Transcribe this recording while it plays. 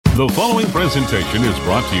The following presentation is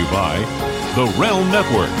brought to you by The Realm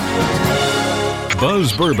Network.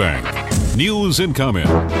 Buzz Burbank, news and comment.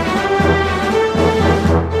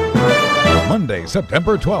 Monday,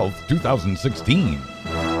 September 12th, 2016.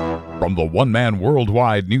 From the one-man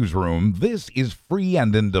worldwide newsroom, this is free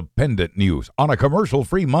and independent news on a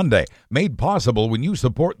commercial-free Monday, made possible when you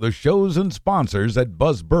support the shows and sponsors at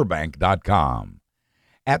buzzburbank.com.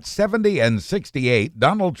 At 70 and 68,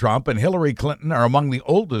 Donald Trump and Hillary Clinton are among the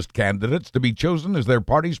oldest candidates to be chosen as their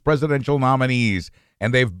party's presidential nominees,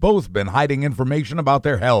 and they've both been hiding information about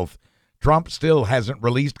their health. Trump still hasn't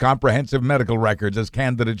released comprehensive medical records as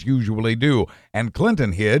candidates usually do, and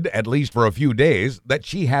Clinton hid, at least for a few days, that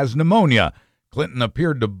she has pneumonia. Clinton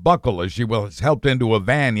appeared to buckle as she was helped into a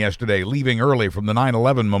van yesterday, leaving early from the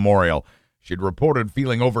 9/11 memorial. She'd reported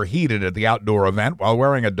feeling overheated at the outdoor event while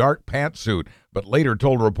wearing a dark pantsuit, but later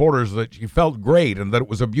told reporters that she felt great and that it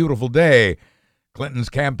was a beautiful day. Clinton's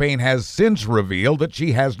campaign has since revealed that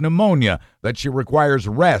she has pneumonia, that she requires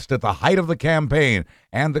rest at the height of the campaign,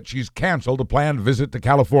 and that she's canceled a planned visit to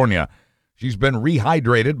California. She's been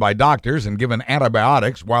rehydrated by doctors and given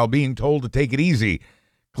antibiotics while being told to take it easy.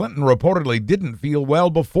 Clinton reportedly didn't feel well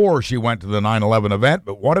before she went to the 9/11 event,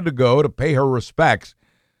 but wanted to go to pay her respects.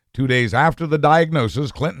 2 days after the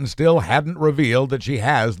diagnosis, Clinton still hadn't revealed that she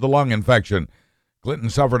has the lung infection. Clinton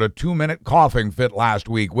suffered a 2-minute coughing fit last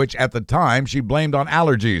week, which at the time she blamed on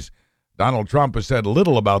allergies. Donald Trump has said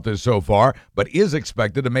little about this so far, but is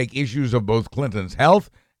expected to make issues of both Clinton's health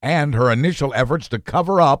and her initial efforts to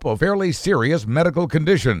cover up a fairly serious medical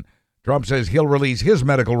condition. Trump says he'll release his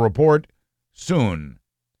medical report soon.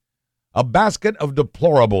 A basket of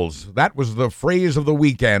deplorables. That was the phrase of the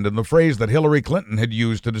weekend, and the phrase that Hillary Clinton had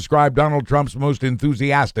used to describe Donald Trump's most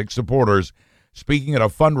enthusiastic supporters. Speaking at a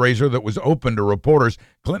fundraiser that was open to reporters,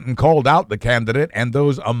 Clinton called out the candidate and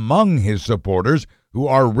those among his supporters who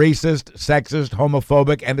are racist, sexist,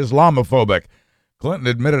 homophobic, and Islamophobic. Clinton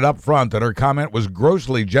admitted up front that her comment was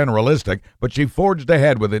grossly generalistic, but she forged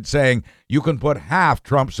ahead with it, saying, "You can put half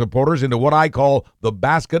Trump supporters into what I call the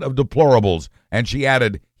basket of deplorables," and she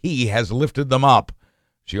added, "He has lifted them up."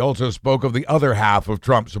 She also spoke of the other half of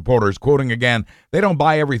Trump supporters, quoting again, "They don't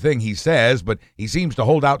buy everything he says, but he seems to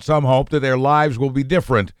hold out some hope that their lives will be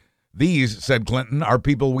different. These," said Clinton, "are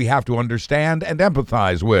people we have to understand and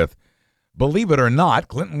empathize with." Believe it or not,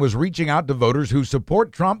 Clinton was reaching out to voters who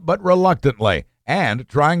support Trump but reluctantly, and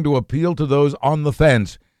trying to appeal to those on the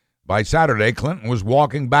fence. By Saturday, Clinton was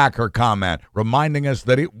walking back her comment, reminding us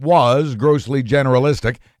that it was grossly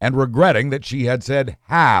generalistic and regretting that she had said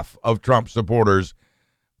half of Trump supporters.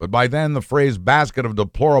 But by then, the phrase basket of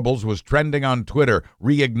deplorables was trending on Twitter,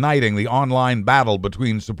 reigniting the online battle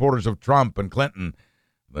between supporters of Trump and Clinton.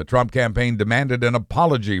 The Trump campaign demanded an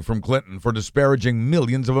apology from Clinton for disparaging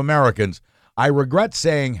millions of Americans. "I regret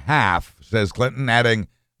saying half," says Clinton, adding,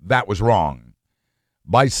 "that was wrong."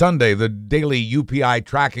 By Sunday, the daily UPI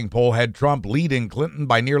tracking poll had Trump leading Clinton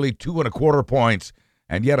by nearly 2.25 points.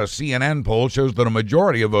 And yet a CNN poll shows that a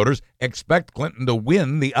majority of voters expect Clinton to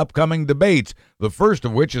win the upcoming debates, the first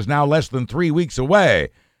of which is now less than 3 weeks away.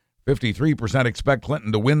 53% expect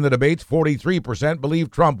Clinton to win the debates, 43%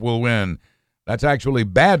 believe Trump will win. That's actually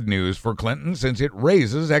bad news for Clinton since it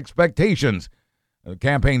raises expectations. The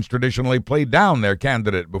campaigns traditionally play down their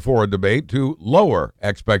candidate before a debate to lower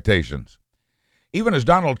expectations. Even as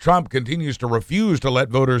Donald Trump continues to refuse to let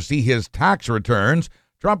voters see his tax returns,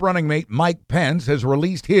 Trump running mate Mike Pence has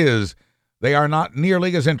released his. They are not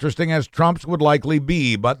nearly as interesting as Trump's would likely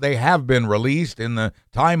be, but they have been released in the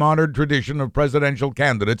time-honored tradition of presidential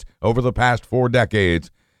candidates over the past 4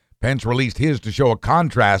 decades. Pence released his to show a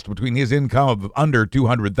contrast between his income of under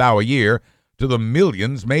 $200,000 a year to the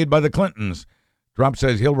millions made by the Clintons. Trump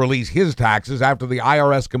says he'll release his taxes after the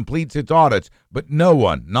IRS completes its audits, but no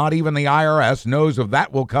one, not even the IRS, knows if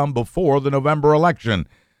that will come before the November election.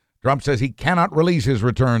 Trump says he cannot release his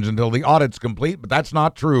returns until the audit's complete, but that's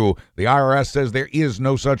not true. The IRS says there is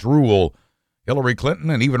no such rule. Hillary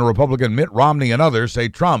Clinton and even Republican Mitt Romney and others say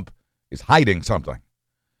Trump is hiding something.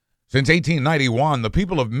 Since 1891, the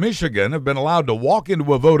people of Michigan have been allowed to walk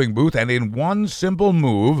into a voting booth and in one simple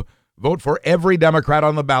move, vote for every Democrat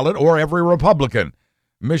on the ballot or every Republican.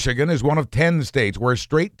 Michigan is one of 10 states where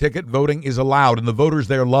straight ticket voting is allowed, and the voters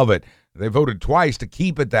there love it. They voted twice to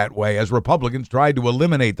keep it that way as Republicans tried to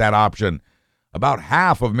eliminate that option. About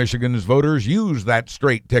half of Michigan's voters use that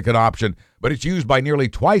straight ticket option, but it's used by nearly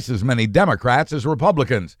twice as many Democrats as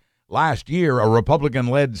Republicans. Last year, a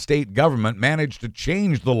Republican-led state government managed to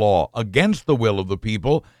change the law against the will of the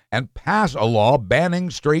people and pass a law banning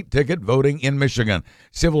straight-ticket voting in Michigan.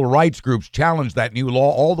 Civil rights groups challenged that new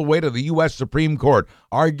law all the way to the U.S. Supreme Court,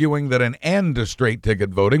 arguing that an end to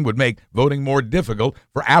straight-ticket voting would make voting more difficult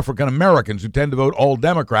for African Americans who tend to vote all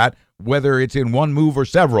Democrat, whether it's in one move or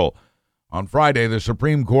several. On Friday, the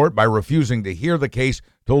Supreme Court, by refusing to hear the case,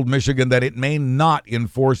 told Michigan that it may not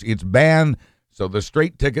enforce its ban, so the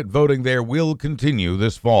straight-ticket voting there will continue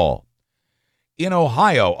this fall. In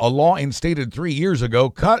Ohio, a law instated 3 years ago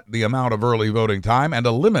cut the amount of early voting time and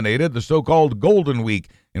eliminated the so-called Golden Week,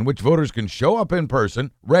 in which voters can show up in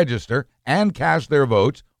person, register, and cast their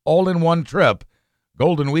votes all in one trip.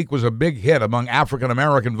 Golden Week was a big hit among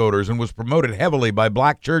African-American voters and was promoted heavily by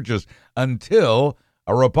black churches until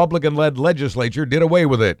a Republican-led legislature did away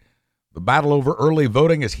with it. The battle over early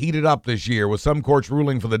voting has heated up this year, with some courts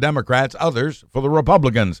ruling for the Democrats, others for the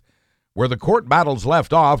Republicans. Where the court battles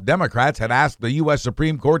left off, Democrats had asked the U.S.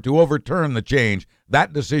 Supreme Court to overturn the change.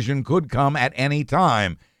 That decision could come at any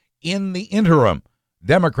time. In the interim,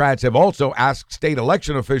 Democrats have also asked state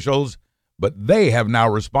election officials, but they have now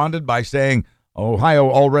responded by saying Ohio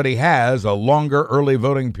already has a longer early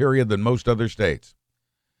voting period than most other states.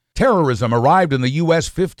 Terrorism arrived in the U.S.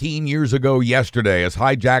 15 years ago yesterday as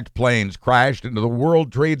hijacked planes crashed into the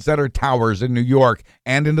World Trade Center towers in New York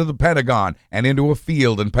and into the Pentagon and into a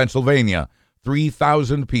field in Pennsylvania.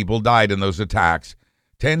 3,000 people died in those attacks.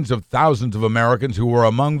 Tens of thousands of Americans who were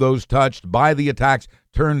among those touched by the attacks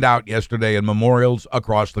turned out yesterday in memorials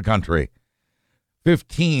across the country.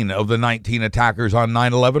 15 of the 19 attackers on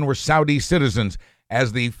 9/11 were Saudi citizens.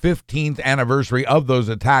 As the 15th anniversary of those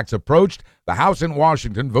attacks approached, the House in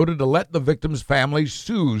Washington voted to let the victims' families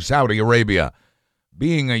sue Saudi Arabia.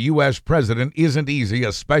 Being a U.S. president isn't easy,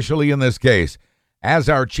 especially in this case. As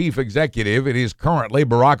our chief executive, it is currently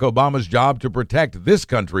Barack Obama's job to protect this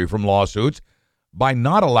country from lawsuits by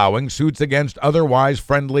not allowing suits against otherwise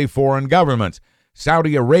friendly foreign governments.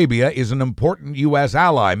 Saudi Arabia is an important U.S.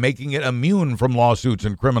 ally, making it immune from lawsuits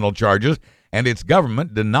and criminal charges, and its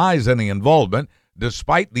government denies any involvement,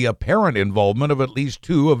 despite the apparent involvement of at least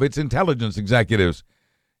 2 of its intelligence executives.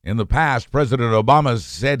 In the past, President Obama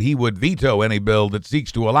said he would veto any bill that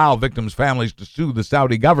seeks to allow victims' families to sue the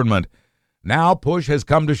Saudi government. Now push has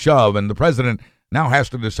come to shove, and the president now has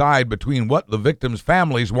to decide between what the victims'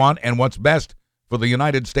 families want and what's best for the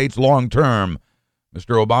United States long term.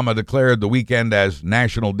 Mr. Obama declared the weekend as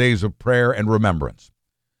National Days of Prayer and Remembrance.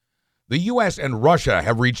 The U.S. and Russia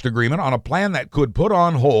have reached agreement on a plan that could put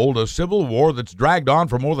on hold a civil war that's dragged on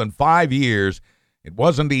for more than 5 years. It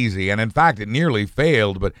wasn't easy, and in fact, it nearly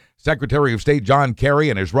failed, but Secretary of State John Kerry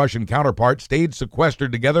and his Russian counterpart stayed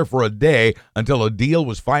sequestered together for a day until a deal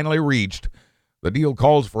was finally reached. The deal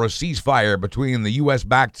calls for a ceasefire between the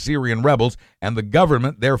U.S.-backed Syrian rebels and the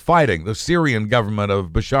government they're fighting, the Syrian government of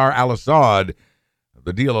Bashar al-Assad.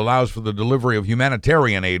 The deal allows for the delivery of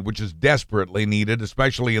humanitarian aid, which is desperately needed,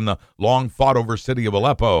 especially in the long-fought-over city of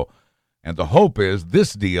Aleppo. And the hope is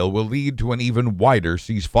this deal will lead to an even wider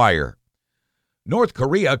ceasefire. North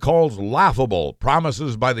Korea calls laughable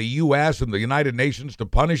promises by the U.S. and the United Nations to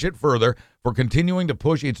punish it further for continuing to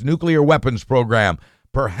push its nuclear weapons program.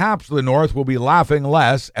 Perhaps the North will be laughing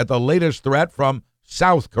less at the latest threat from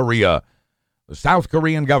South Korea. The South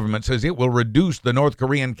Korean government says it will reduce the North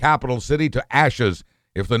Korean capital city to ashes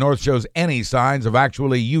if the North shows any signs of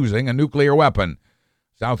actually using a nuclear weapon.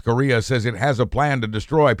 South Korea says it has a plan to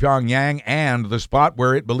destroy Pyongyang and the spot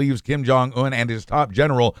where it believes Kim Jong-un and his top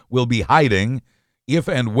general will be hiding if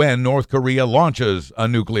and when North Korea launches a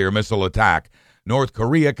nuclear missile attack. North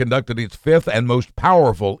Korea conducted its 5th and most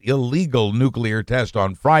powerful illegal nuclear test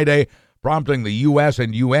on Friday, prompting the U.S.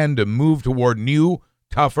 and UN to move toward new,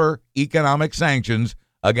 tougher economic sanctions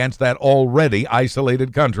against that already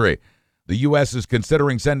isolated country. The U.S. is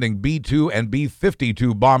considering sending B-2 and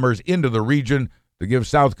B-52 bombers into the region to give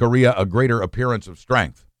South Korea a greater appearance of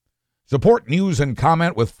strength. Support news and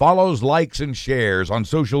comment with follows, likes, and shares on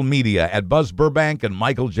social media at Buzz Burbank and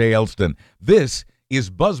Michael J. Elston. This is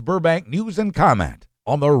Buzz Burbank News and Comment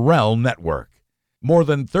on the REL Network. More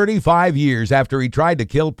than 35 years after he tried to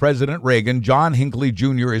kill President Reagan, John Hinckley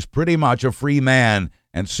Jr. is pretty much a free man,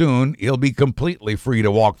 and soon he'll be completely free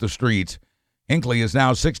to walk the streets. Hinckley is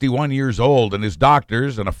now 61 years old, and his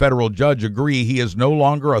doctors and a federal judge agree he is no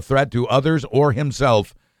longer a threat to others or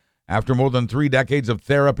himself. After more than 3 decades of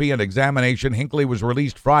therapy and examination, Hinckley was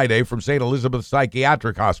released Friday from St. Elizabeth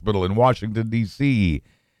Psychiatric Hospital in Washington, D.C.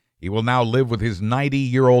 He will now live with his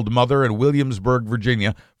 90-year-old mother in Williamsburg,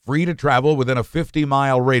 Virginia, free to travel within a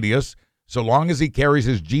 50-mile radius, so long as he carries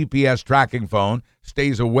his GPS tracking phone,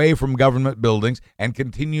 stays away from government buildings, and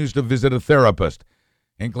continues to visit a therapist.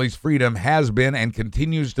 Hinckley's freedom has been and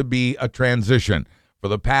continues to be a transition. For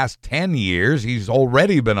the past 10 years, he's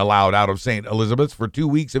already been allowed out of St. Elizabeth's for 2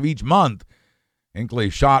 weeks of each month. Hinckley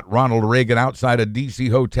shot Ronald Reagan outside a D.C.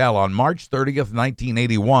 hotel on March 30th,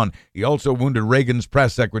 1981. He also wounded Reagan's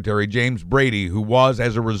press secretary, James Brady, who was,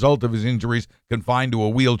 as a result of his injuries, confined to a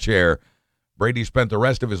wheelchair. Brady spent the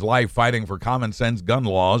rest of his life fighting for common-sense gun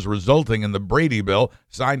laws, resulting in the Brady Bill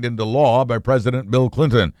signed into law by President Bill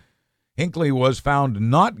Clinton. Hinckley was found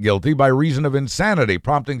not guilty by reason of insanity,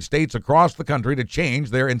 prompting states across the country to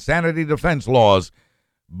change their insanity defense laws.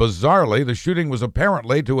 Bizarrely, the shooting was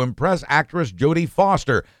apparently to impress actress Jodie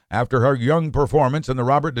Foster after her young performance in the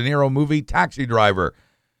Robert De Niro movie Taxi Driver.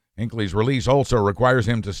 Hinckley's release also requires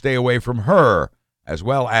him to stay away from her, as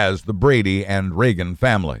well as the Brady and Reagan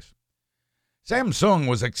families. Samsung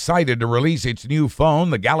was excited to release its new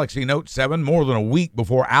phone, the Galaxy Note 7, more than a week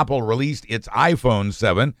before Apple released its iPhone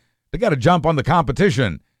 7. They got a jump on the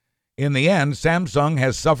competition. In the end, Samsung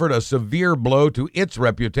has suffered a severe blow to its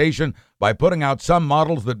reputation by putting out some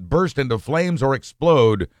models that burst into flames or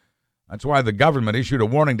explode. That's why the government issued a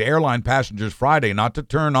warning to airline passengers Friday not to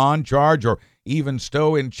turn on, charge, or even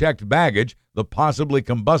stow in checked baggage the possibly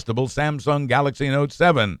combustible Samsung Galaxy Note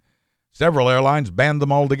 7. Several airlines banned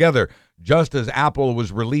them altogether. Just as Apple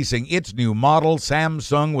was releasing its new model,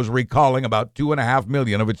 Samsung was recalling about 2.5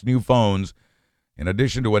 million of its new phones. In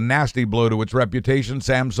addition to a nasty blow to its reputation,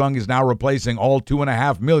 Samsung is now replacing all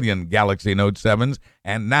 2.5 million Galaxy Note 7s,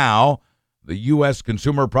 and now the U.S.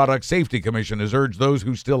 Consumer Product Safety Commission has urged those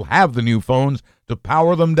who still have the new phones to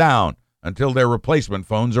power them down until their replacement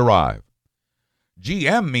phones arrive.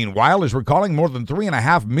 GM, meanwhile, is recalling more than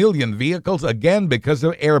 3.5 million vehicles, again because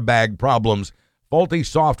of airbag problems. Faulty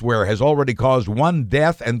software has already caused 1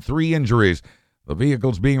 death and 3 injuries. The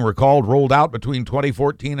vehicles being recalled rolled out between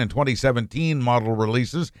 2014 and 2017 model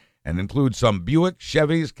releases and include some Buick,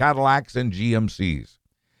 Chevys, Cadillacs, and GMCs.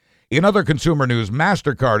 In other consumer news,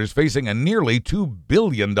 MasterCard is facing a nearly $2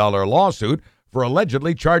 billion lawsuit for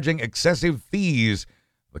allegedly charging excessive fees.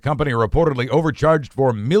 The company reportedly overcharged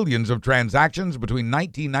for millions of transactions between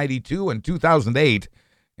 1992 and 2008.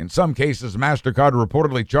 In some cases, MasterCard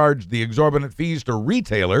reportedly charged the exorbitant fees to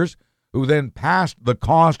retailers, who then passed the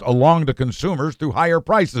cost along to consumers through higher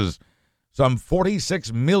prices. Some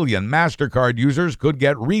 46 million MasterCard users could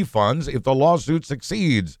get refunds if the lawsuit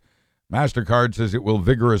succeeds. MasterCard says it will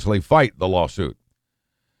vigorously fight the lawsuit.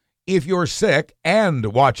 If you're sick and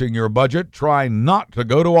watching your budget, try not to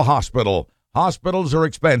go to a hospital. Hospitals are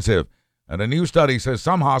expensive, and a new study says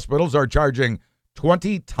some hospitals are charging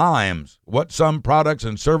 20 times what some products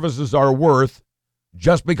and services are worth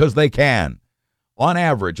just because they can. On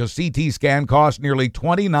average, a CT scan costs nearly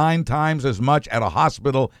 29 times as much at a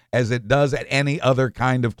hospital as it does at any other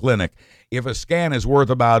kind of clinic. If a scan is worth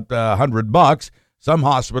about $100, some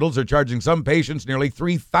hospitals are charging some patients nearly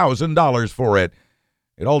 $3,000 for it.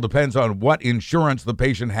 It all depends on what insurance the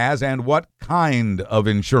patient has and what kind of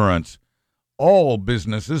insurance. All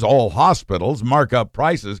businesses, all hospitals mark up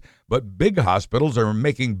prices, but big hospitals are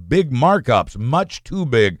making big markups, much too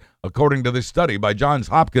big, according to this study by Johns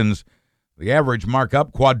Hopkins. The average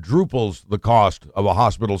markup quadruples the cost of a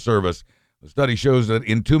hospital service. The study shows that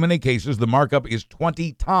in too many cases, the markup is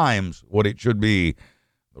 20 times what it should be.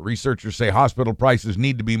 The researchers say hospital prices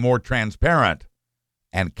need to be more transparent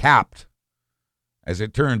and capped. As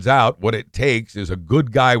it turns out, what it takes is a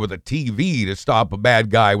good guy with a TV to stop a bad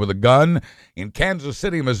guy with a gun. In Kansas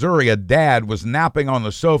City, Missouri, a dad was napping on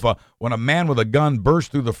the sofa when a man with a gun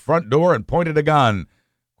burst through the front door and pointed a gun.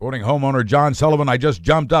 Quoting homeowner John Sullivan, "I just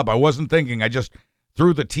jumped up. I wasn't thinking. I just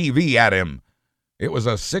threw the TV at him." It was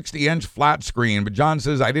a 60-inch flat screen, but John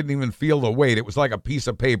says, "I didn't even feel the weight. It was like a piece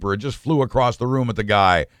of paper. It just flew across the room at the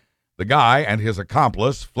guy." The guy and his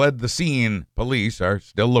accomplice fled the scene. Police are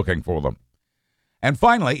still looking for them. And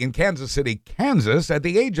finally, in Kansas City, Kansas, at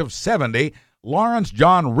the age of 70, Lawrence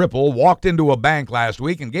John Ripple walked into a bank last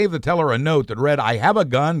week and gave the teller a note that read, "I have a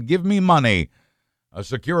gun. Give me money." A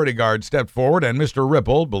security guard stepped forward, and Mr.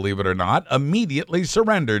 Ripple, believe it or not, immediately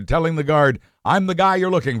surrendered, telling the guard, "I'm the guy you're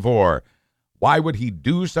looking for." Why would he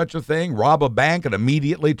do such a thing, rob a bank, and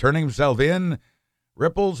immediately turn himself in?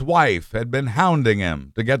 Ripple's wife had been hounding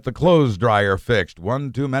him to get the clothes dryer fixed,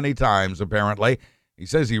 one too many times, apparently. He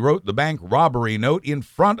says he wrote the bank robbery note in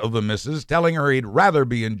front of the missus, telling her he'd rather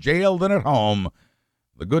be in jail than at home.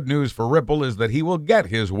 The good news for Ripple is that he will get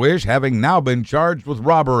his wish, having now been charged with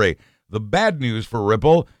robbery. The bad news for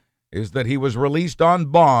Ripple is that he was released on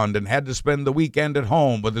bond and had to spend the weekend at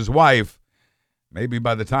home with his wife. Maybe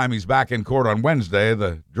by the time he's back in court on Wednesday,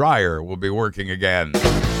 the dryer will be working again.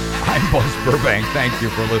 I'm Buzz Burbank. Thank you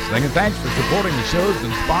for listening, and thanks for supporting the shows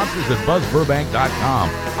and sponsors at BuzzBurbank.com.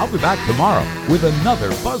 I'll be back tomorrow with another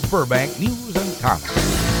Buzz Burbank news and comment.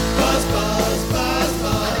 Buzz, buzz, buzz,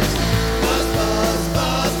 buzz. Buzz, buzz,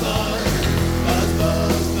 buzz, buzz. Buzz,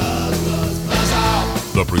 buzz, buzz, buzz, buzz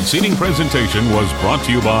out. The preceding presentation was brought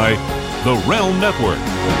to you by the Realm Network.